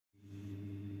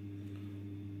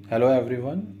Hello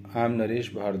everyone, I am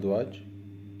Naresh Bhardwaj,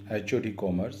 HOD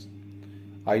Commerce.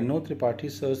 I know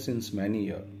Tripathi sir since many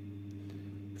years.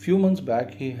 Few months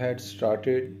back he had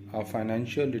started a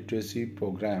financial literacy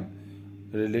program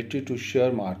related to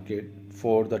share market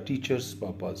for the teachers'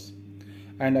 purpose.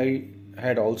 And I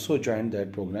had also joined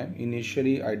that program.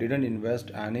 Initially I didn't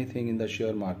invest anything in the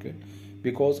share market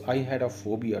because I had a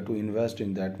phobia to invest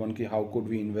in that one. How could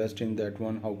we invest in that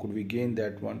one? How could we gain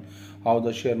that one? How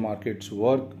the share markets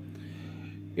work?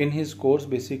 In his course,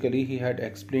 basically, he had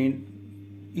explained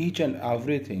each and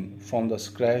everything from the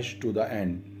scratch to the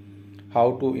end.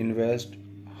 How to invest,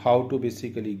 how to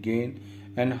basically gain,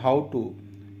 and how to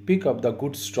pick up the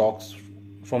good stocks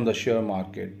from the share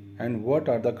market, and what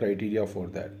are the criteria for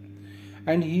that.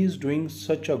 And he is doing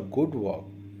such a good work,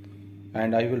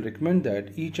 and I will recommend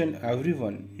that each and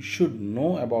everyone should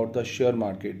know about the share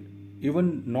market,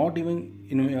 even not even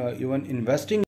investing